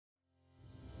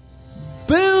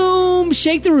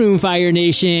Shake the room, Fire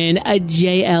Nation.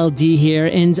 JLD here,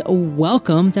 and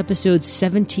welcome to episode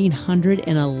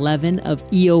 1711 of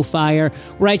EO Fire,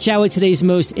 where I chat with today's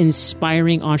most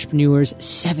inspiring entrepreneurs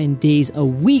 7 days a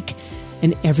week.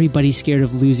 And everybody's scared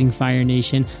of losing, Fire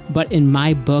Nation. But in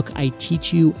my book, I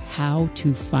teach you how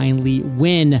to finally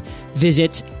win.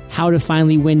 Visit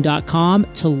howtofinallywin.com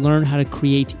to learn how to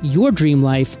create your dream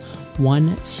life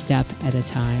one step at a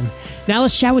time. Now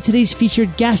let's chat with today's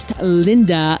featured guest,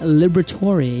 Linda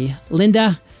Liberatore.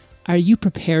 Linda, are you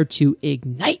prepared to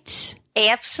ignite?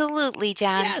 Absolutely,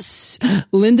 John. Yes.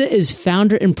 Linda is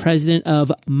founder and president of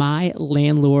My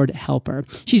Landlord Helper.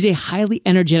 She's a highly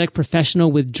energetic professional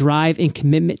with drive and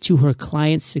commitment to her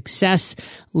clients' success.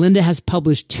 Linda has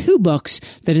published 2 books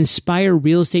that inspire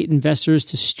real estate investors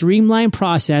to streamline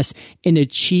process and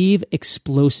achieve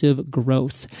explosive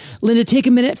growth. Linda, take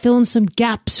a minute, fill in some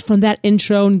gaps from that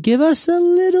intro, and give us a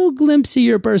little glimpse of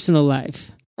your personal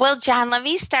life. Well, John, let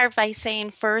me start by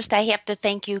saying first, I have to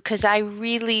thank you because I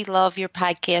really love your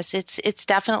podcast. It's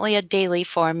definitely a daily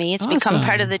for me. It's become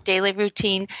part of the daily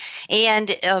routine and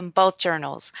both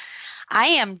journals. I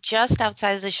am just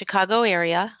outside of the Chicago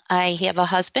area. I have a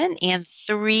husband and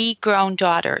 3 grown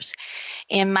daughters.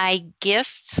 And my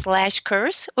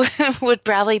gift/curse would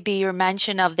probably be your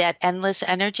mention of that endless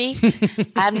energy.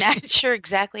 I'm not sure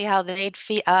exactly how they'd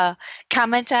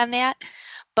comment on that.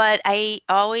 But I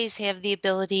always have the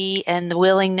ability and the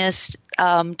willingness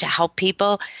to help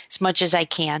people as much as I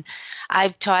can.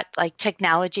 I've taught like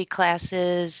technology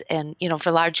classes and,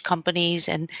 for large companies,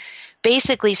 and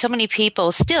basically so many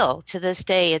people still to this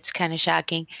day, it's kind of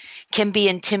shocking, can be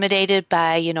intimidated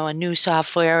by, a new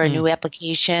software, a new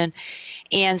application.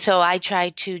 And so I try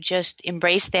to just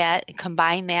embrace that and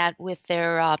combine that with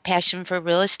their passion for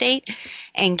real estate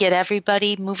and get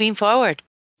everybody moving forward.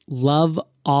 Love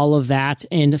all of that.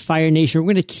 And Fire Nation,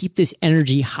 we're going to keep this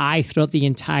energy high throughout the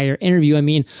entire interview. I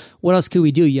mean, what else could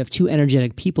we do? You have 2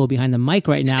 energetic people behind the mic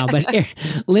right now. But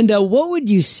Linda, what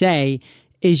would you say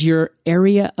is your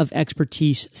area of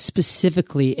expertise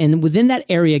specifically? And within that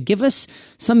area, give us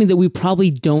something that we probably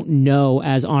don't know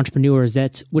as entrepreneurs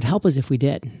that would help us if we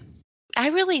did. I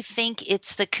really think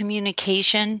it's the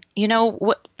communication.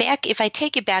 If I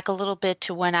take it back a little bit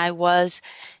to when I was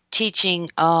teaching,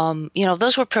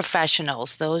 those were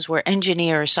professionals. Those were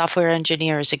engineers, software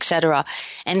engineers, et cetera.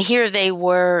 And here they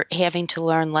were having to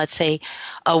learn, let's say,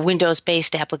 a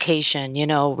Windows-based application,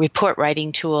 report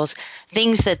writing tools,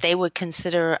 things that they would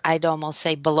consider, I'd almost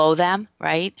say, below them,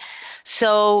 right?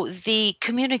 So the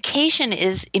communication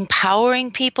is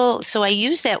empowering people. So I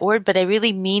use that word, but I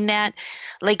really mean that.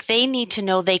 Like they need to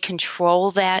know they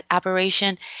control that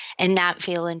operation and not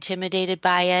feel intimidated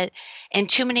by it. And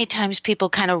too many times people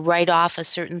kind of write off a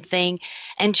certain thing.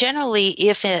 And generally,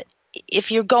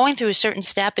 if you're going through a certain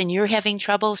step and you're having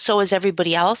trouble, so is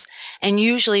everybody else. And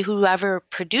usually whoever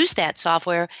produced that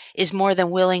software is more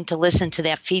than willing to listen to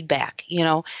that feedback.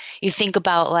 You think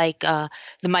about like the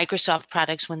Microsoft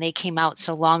products when they came out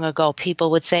so long ago, people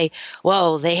would say,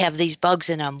 whoa, they have these bugs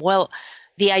in them. Well,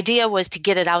 the idea was to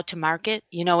get it out to market,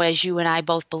 as you and I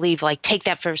both believe, like take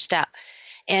that first step.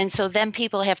 And so then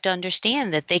people have to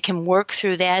understand that they can work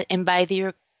through that. And by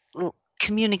their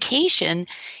communication,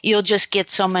 you'll just get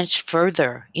so much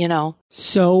further,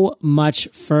 So much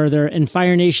further. And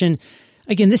Fire Nation,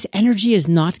 again, this energy is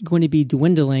not going to be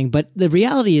dwindling. But the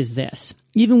reality is this,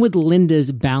 even with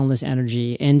Linda's boundless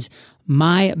energy and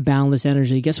my boundless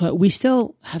energy, guess what? We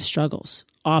still have struggles,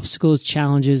 obstacles,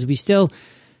 challenges. We still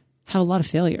have a lot of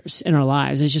failures in our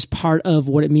lives. It's just part of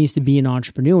what it means to be an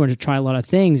entrepreneur and to try a lot of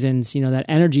things. And, that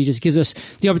energy just gives us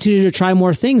the opportunity to try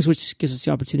more things, which gives us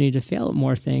the opportunity to fail at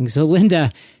more things. So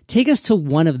Linda, take us to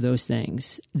one of those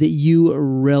things that you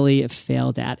really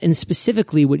failed at, and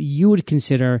specifically what you would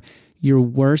consider your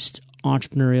worst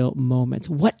entrepreneurial moment.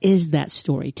 What is that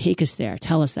story? Take us there.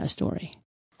 Tell us that story.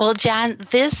 Well, John,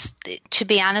 this, to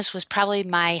be honest, was probably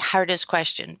my hardest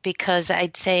question because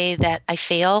I'd say that I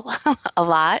fail a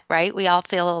lot, right? We all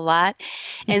fail a lot.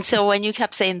 And so when you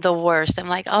kept saying the worst, I'm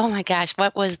like, oh my gosh,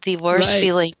 what was the worst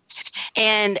feeling?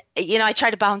 And, I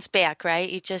try to bounce back, right?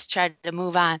 You just try to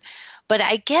move on. But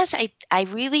I guess I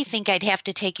really think I'd have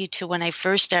to take you to when I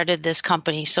first started this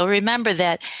company. So remember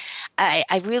that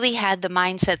I really had the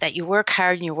mindset that you work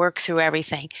hard and you work through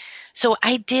everything. So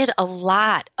I did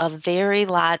a very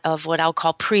lot of what I'll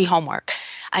call pre-homework.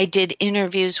 I did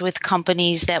interviews with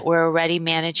companies that were already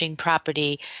managing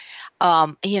property.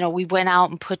 We went out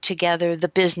and put together the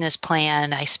business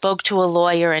plan. I spoke to a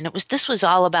lawyer, and this was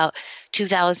all about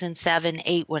 2007,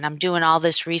 2008 when I'm doing all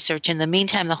this research. In the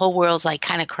meantime, the whole world's like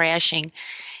kind of crashing.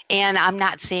 and I'm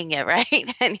not seeing it,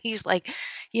 right? And he's like,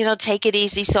 take it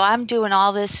easy. So I'm doing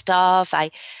all this stuff.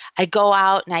 I go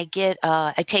out and I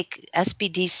take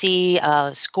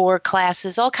SBDC, score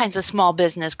classes, all kinds of small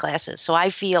business classes. So I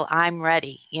feel I'm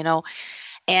ready.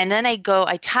 And then I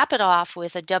top it off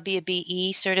with a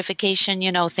WBE certification,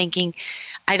 thinking,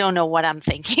 I don't know what I'm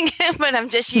thinking, but I'm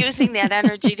just using that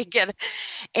energy to get it.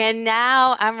 And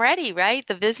now I'm ready, right?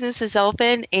 The business is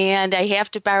open, and I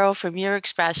have to borrow from your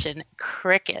expression,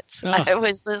 crickets. Oh. I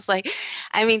was just like,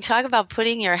 talk about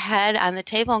putting your head on the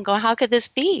table and going, how could this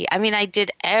be? I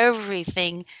did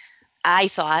everything I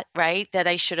thought, right, that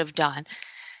I should have done.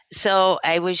 So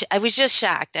I was just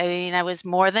shocked. I was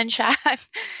more than shocked.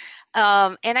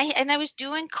 And I was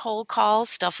doing cold calls,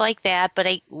 stuff like that. But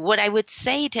what I would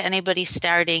say to anybody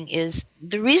starting is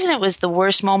the reason it was the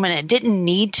worst moment, it didn't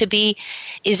need to be,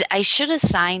 is I should have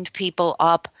signed people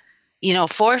up,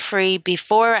 for free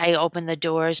before I opened the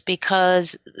doors,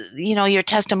 because, your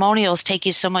testimonials take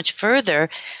you so much further.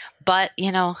 But,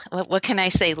 what can I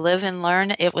say? Live and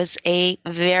learn. It was a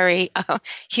very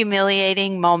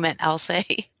humiliating moment, I'll say.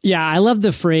 Yeah, I love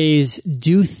the phrase,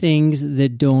 do things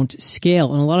that don't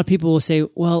scale. And a lot of people will say,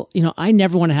 well, I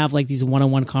never want to have like these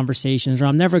one-on-one conversations, or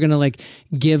I'm never going to like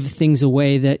give things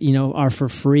away that, are for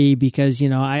free because,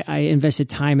 I invested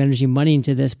time, energy, money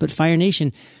into this. But Fire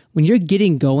Nation, when you're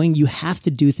getting going, you have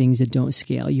to do things that don't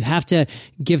scale. You have to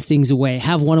give things away,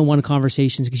 have one-on-one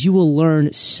conversations, because you will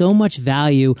learn so much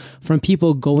value from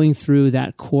people going through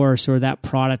that course or that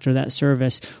product or that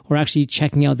service, or actually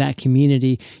checking out that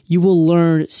community. You will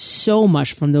learn so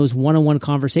much from those one-on-one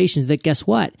conversations that, guess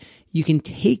what? You can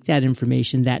take that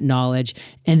information, that knowledge,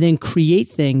 and then create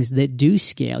things that do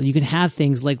scale. You can have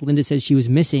things like Linda said she was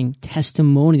missing,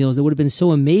 testimonials that would have been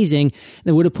so amazing,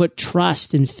 that would have put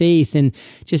trust and faith and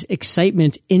just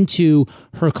excitement into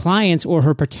her clients or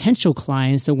her potential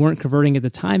clients that weren't converting at the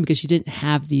time, because she didn't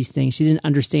have these things. She didn't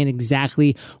understand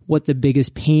exactly what the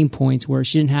biggest pain points were.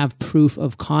 She didn't have proof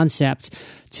of concept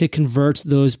to convert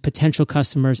those potential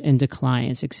customers into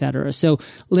clients, et cetera. So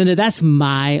Linda, that's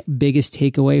my biggest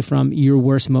takeaway from your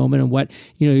worst moment, and what,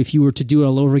 if you were to do it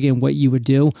all over again, what you would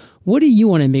do. What do you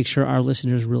want to make sure our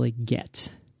listeners really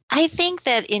get? I think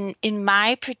that in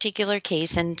my particular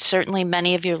case, and certainly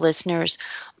many of your listeners,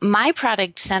 my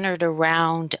product centered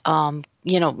around,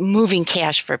 moving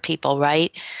cash for people,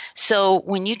 right? So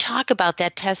when you talk about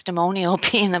that testimonial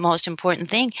being the most important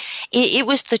thing, it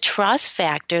was the trust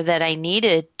factor that I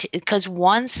needed, because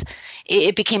once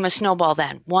it became a snowball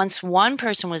then. Once one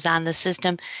person was on the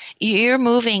system, you're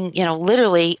moving,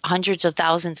 literally hundreds of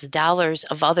thousands of dollars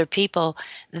of other people.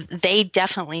 They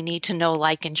definitely need to know,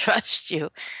 like, and trust you.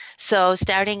 So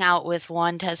starting out with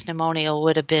one testimonial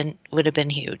would have been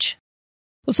huge.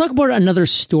 Let's talk about another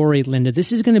story, Linda.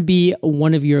 This is going to be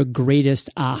one of your greatest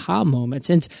aha moments.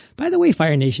 And by the way,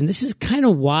 Fire Nation, this is kind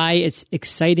of why it's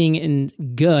exciting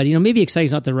and good. Maybe exciting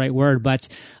is not the right word, but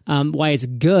why it's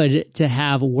good to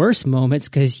have worse moments,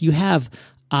 because you have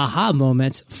aha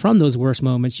moments from those worst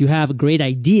moments. You have great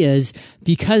ideas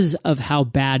because of how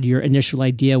bad your initial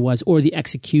idea was, or the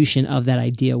execution of that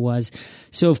idea was.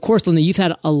 So of course, Linda, you've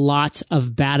had a lot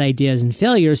of bad ideas and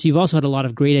failures. So you've also had a lot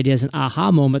of great ideas and aha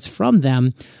moments from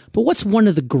them. But what's one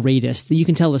of the greatest that you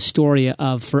can tell a story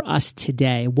of for us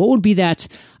today? What would be that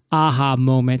aha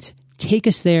moment? Take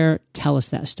us there. Tell us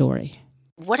that story.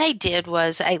 What I did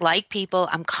was, I like people.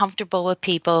 I'm comfortable with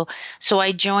people. So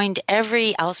I joined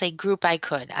every, I'll say, group I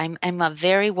could. I'm a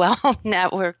very well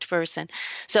networked person.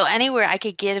 So anywhere I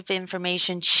could give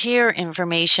information, share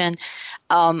information,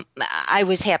 I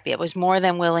was happy. I was more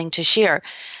than willing to share.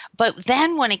 But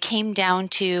then when it came down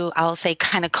to, I'll say,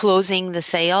 kind of closing the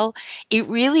sale, it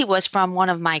really was from one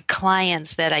of my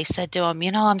clients that I said to him,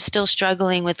 I'm still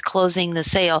struggling with closing the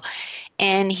sale.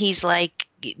 And he's like,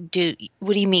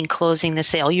 what do you mean closing the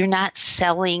sale? You're not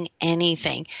selling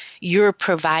anything. You're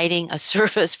providing a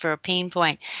service for a pain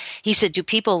point. He said, do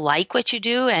people like what you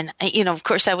do? And, of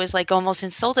course, I was like almost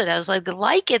insulted. I was like, they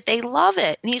like it. They love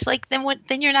it. And he's like, then what?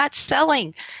 Then you're not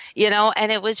selling,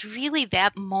 And it was really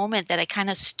that moment that I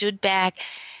kind of stood back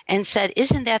and said,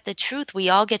 isn't that the truth? We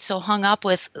all get so hung up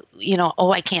with,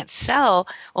 I can't sell.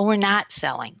 Well, we're not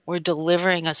selling. We're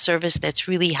delivering a service that's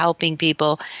really helping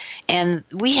people. And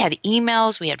we had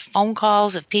emails, we had phone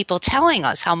calls of people telling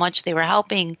us how much we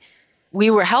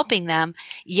were helping them,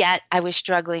 yet I was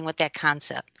struggling with that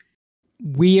concept.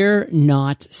 we're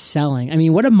not selling. I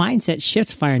mean, what a mindset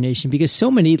shift, Fire Nation, because so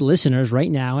many listeners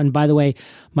right now, and by the way,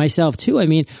 myself too, I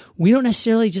mean, we don't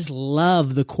necessarily just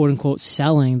love the quote unquote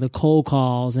selling, the cold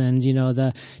calls and,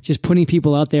 the just putting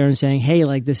people out there and saying, hey,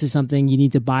 like this is something you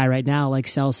need to buy right now, like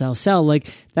sell, sell, sell.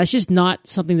 Like that's just not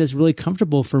something that's really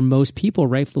comfortable for most people,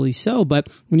 rightfully so. But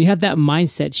when you have that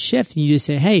mindset shift and you just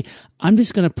say, hey, I'm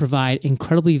just going to provide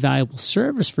incredibly valuable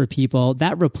service for people,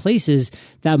 that replaces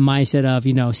that mindset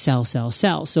of, sell, sell,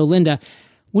 sell. So Linda,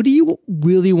 what do you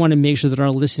really want to make sure that our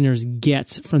listeners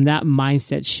get from that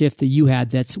mindset shift that you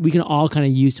had that we can all kind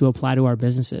of use to apply to our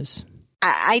businesses?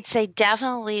 I'd say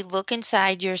definitely look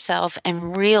inside yourself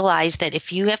and realize that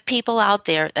if you have people out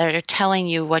there that are telling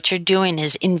you what you're doing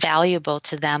is invaluable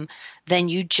to them, then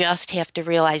you just have to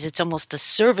realize it's almost a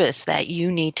service that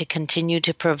you need to continue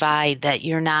to provide, that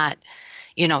you're not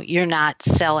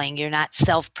selling, you're not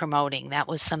self-promoting. That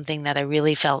was something that I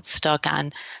really felt stuck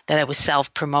on, that I was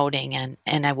self-promoting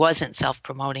and I wasn't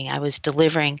self-promoting. I was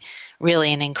delivering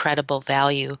really an incredible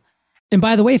value. And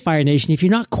by the way, Fire Nation, if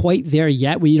you're not quite there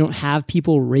yet, where you don't have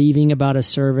people raving about a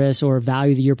service or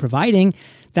value that you're providing,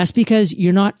 that's because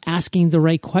you're not asking the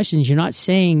right questions. You're not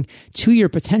saying to your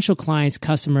potential clients,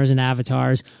 customers, and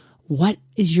avatars, what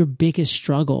is your biggest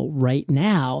struggle right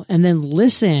now? And then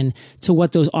listen to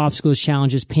what those obstacles,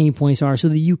 challenges, pain points are so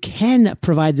that you can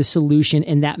provide the solution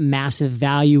and that massive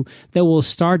value that will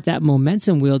start that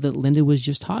momentum wheel that Linda was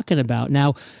just talking about.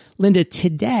 Now, Linda,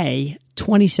 today,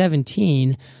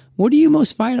 2017, what are you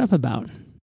most fired up about?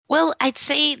 Well, I'd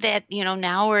say that,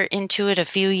 now we're into it a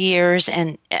few years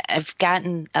and I've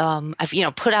gotten, I've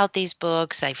put out these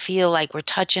books. I feel like we're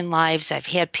touching lives. I've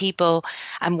had people,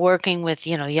 I'm working with,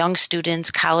 young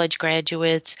students, college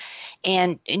graduates,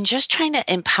 and just trying to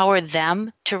empower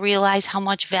them to realize how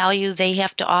much value they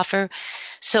have to offer.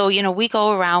 So, we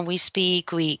go around, we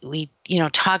speak, we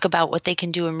talk about what they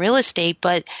can do in real estate,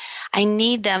 but I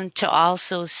need them to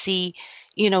also see,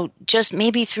 just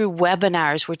maybe through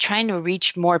webinars, we're trying to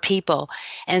reach more people.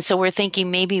 And so we're thinking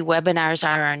maybe webinars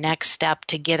are our next step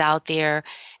to get out there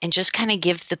and just kind of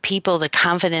give the people the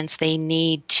confidence they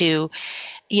need to,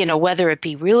 whether it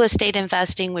be real estate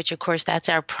investing, which of course that's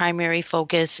our primary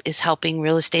focus, is helping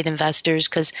real estate investors,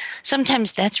 because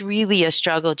sometimes that's really a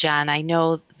struggle, John. I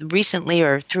know recently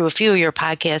or through a few of your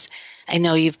podcasts, I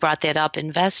know you've brought that up.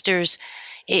 Investors,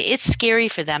 it's scary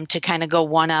for them to kind of go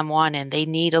one-on-one and they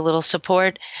need a little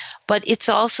support, but it's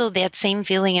also that same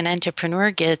feeling an entrepreneur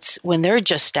gets when they're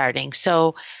just starting.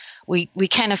 So we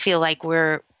kind of feel like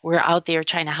we're out there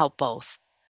trying to help both.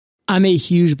 I'm a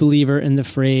huge believer in the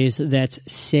phrase that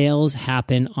sales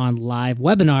happen on live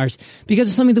webinars because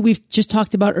it's something that we've just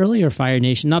talked about earlier, Fire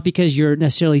Nation. Not because you're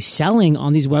necessarily selling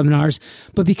on these webinars,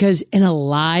 but because in a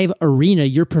live arena,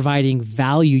 you're providing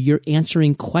value, you're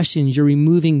answering questions, you're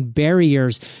removing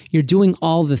barriers, you're doing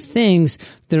all the things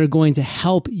that are going to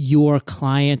help your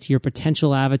client, your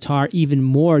potential avatar, even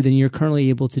more than you're currently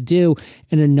able to do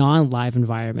in a non-live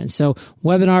environment. So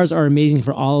webinars are amazing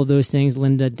for all of those things.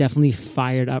 Linda, definitely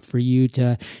fired up for you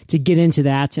to get into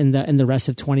that and the rest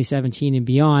of 2017 and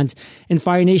beyond. And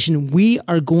Fire Nation, we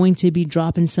are going to be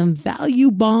dropping some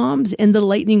value bombs in the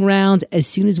lightning round as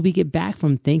soon as we get back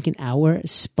from thanking our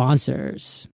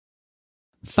sponsors.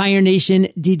 Fire Nation,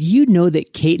 did you know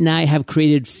that Kate and I have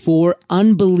created 4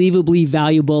 unbelievably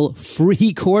valuable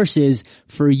free courses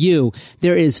for you?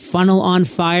 There is Funnel on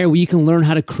Fire, where you can learn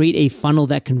how to create a funnel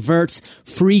that converts,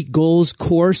 free goals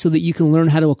course so that you can learn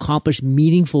how to accomplish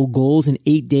meaningful goals in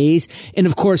 8 days, and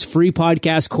of course, free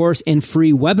podcast course and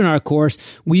free webinar course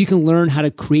where you can learn how to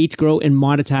create, grow, and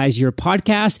monetize your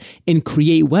podcast and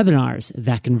create webinars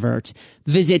that convert.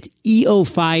 Visit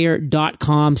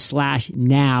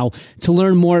eofire.com/now to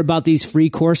learn more about these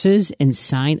free courses and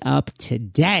sign up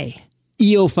today.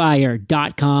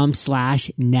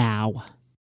 eofire.com/now.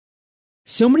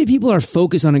 So many people are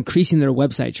focused on increasing their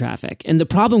website traffic. And the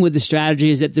problem with the strategy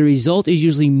is that the result is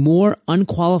usually more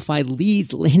unqualified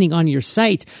leads landing on your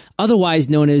site, otherwise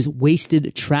known as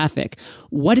wasted traffic.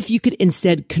 What if you could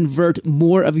instead convert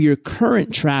more of your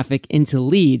current traffic into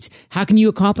leads? How can you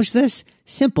accomplish this?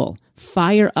 Simple.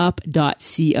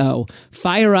 FireUp.co.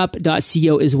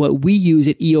 FireUp.co is what we use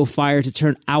at EOFire to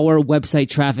turn our website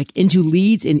traffic into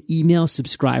leads and email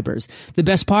subscribers. The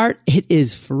best part, it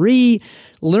is free.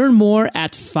 Learn more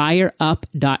at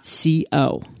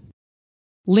FireUp.co.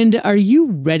 Linda, are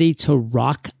you ready to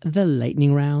rock the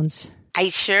lightning rounds? I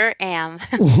sure am.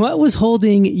 What was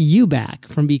holding you back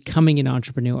from becoming an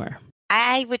entrepreneur?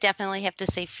 I would definitely have to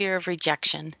say fear of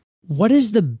rejection. What is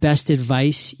the best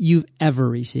advice you've ever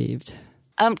received?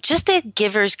 Just that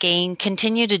givers gain.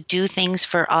 Continue to do things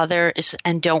for others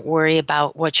and don't worry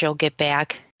about what you'll get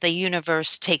back. the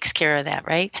universe takes care of that,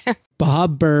 right?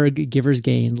 Bob Berg, Giver's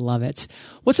Gain. Love it.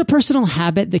 What's a personal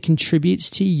habit that contributes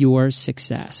to your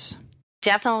success?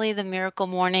 Definitely the miracle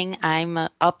morning. I'm a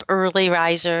up early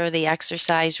riser, the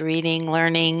exercise, reading,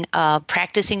 learning,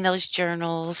 practicing those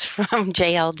journals from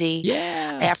JLD,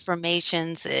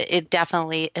 affirmations. It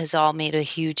definitely has all made a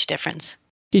huge difference.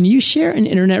 Can you share an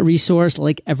internet resource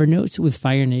like Evernote with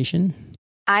Fire Nation?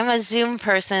 I'm a Zoom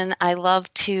person. I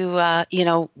love to,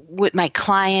 with my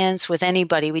clients, with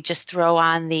anybody, we just throw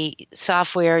on the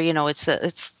software.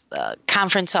 It's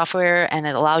conference software, and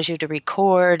it allows you to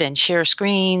record and share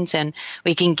screens, and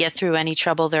we can get through any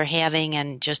trouble they're having,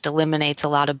 and just eliminates a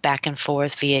lot of back and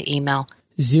forth via email.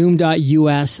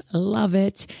 Zoom.us. Love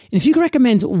it. And if you could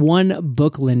recommend one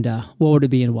book, Linda, what would it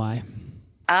be and why?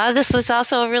 This was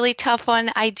also a really tough one.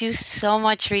 I do so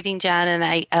much reading, John,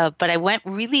 and but I went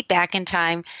really back in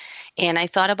time, and I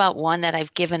thought about one that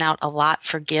I've given out a lot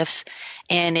for gifts,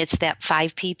 and it's that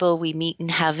 5 People We Meet in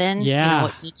Heaven.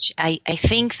 Yeah. Which I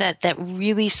think that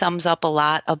really sums up a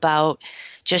lot about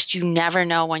just you never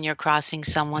know when you're crossing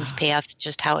someone's path,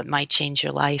 just how it might change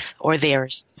your life or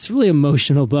theirs. It's a really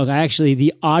emotional book.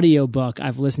 The audio book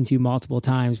I've listened to multiple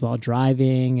times while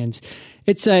driving, and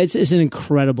it's an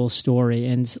incredible story.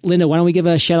 And Linda, why don't we give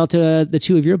a shout out to the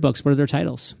 2 of your books? What are their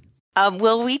titles?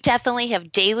 Well, we definitely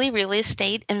have Daily Real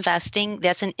Estate Investing.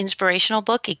 That's an inspirational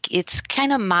book. It's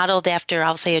kind of modeled after,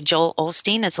 I'll say, a Joel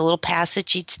Osteen. It's a little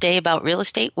passage each day about real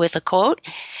estate with a quote.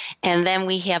 And then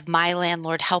we have My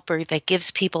Landlord Helper that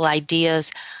gives people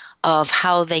ideas of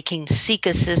how they can seek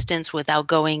assistance without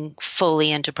going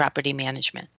fully into property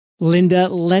management. Linda,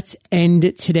 let's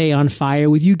end today on fire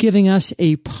with you giving us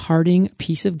a parting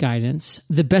piece of guidance,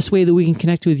 the best way that we can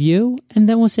connect with you, and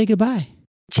then we'll say goodbye.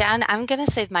 John, I'm going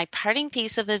to say my parting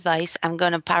piece of advice, I'm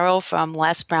going to borrow from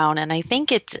Les Brown, and I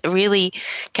think it's really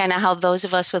kind of how those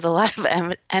of us with a lot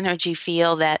of energy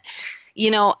feel that,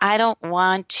 I don't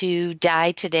want to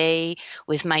die today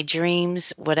with my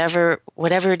dreams, whatever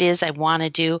it is I want to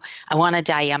do. I want to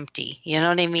die empty. You know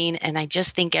what I mean? And I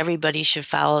just think everybody should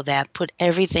follow that, put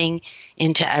everything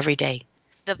into every day.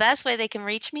 The best way they can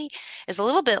reach me is a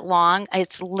little bit long.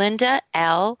 It's Linda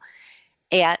L.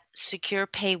 at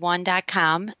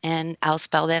securepay1.com, and I'll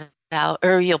spell that out,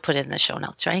 or you'll put it in the show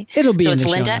notes, right? It'll be in the show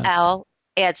notes. So it's Linda L.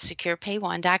 at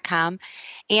securepay1.com.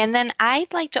 And then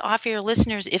I'd like to offer your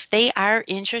listeners, if they are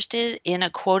interested in a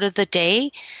quote of the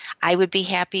day, I would be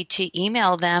happy to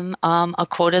email them a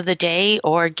quote of the day,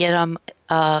 or get them,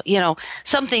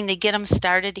 something to get them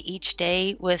started each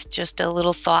day with just a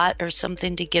little thought or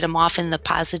something to get them off in the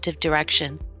positive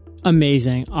direction.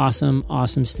 Amazing.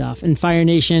 Awesome stuff. And Fire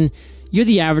Nation, you're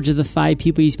the average of the 5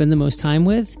 people you spend the most time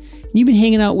with. And you've been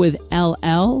hanging out with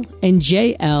LL and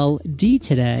JLD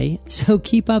today, so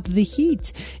keep up the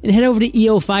heat. And head over to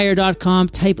eofire.com,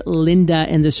 type Linda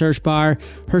in the search bar.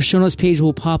 Her show notes page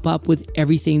will pop up with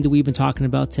everything that we've been talking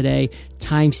about today.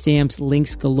 Timestamps,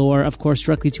 links galore, of course,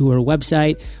 directly to her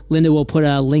website. Linda will put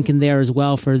a link in there as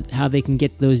well for how they can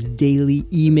get those daily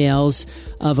emails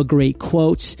of a great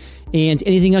quote. And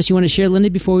anything else you want to share, Linda,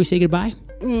 before we say goodbye?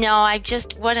 No,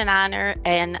 what an honor.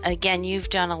 And again, you've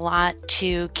done a lot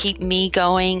to keep me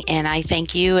going. And I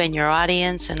thank you and your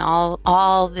audience and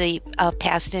all the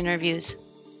past interviews.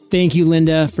 Thank you,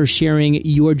 Linda, for sharing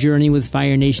your journey with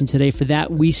Fire Nation today. For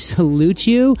that, we salute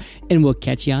you, and we'll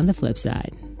catch you on the flip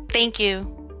side. Thank you.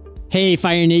 Hey,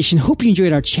 Fire Nation. Hope you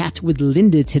enjoyed our chat with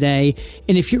Linda today.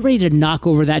 And if you're ready to knock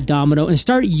over that domino and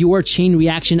start your chain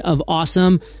reaction of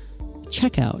awesome,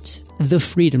 check out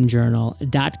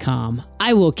thefreedomjournal.com.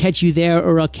 I will catch you there,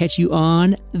 or I'll catch you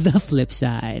on the flip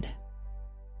side.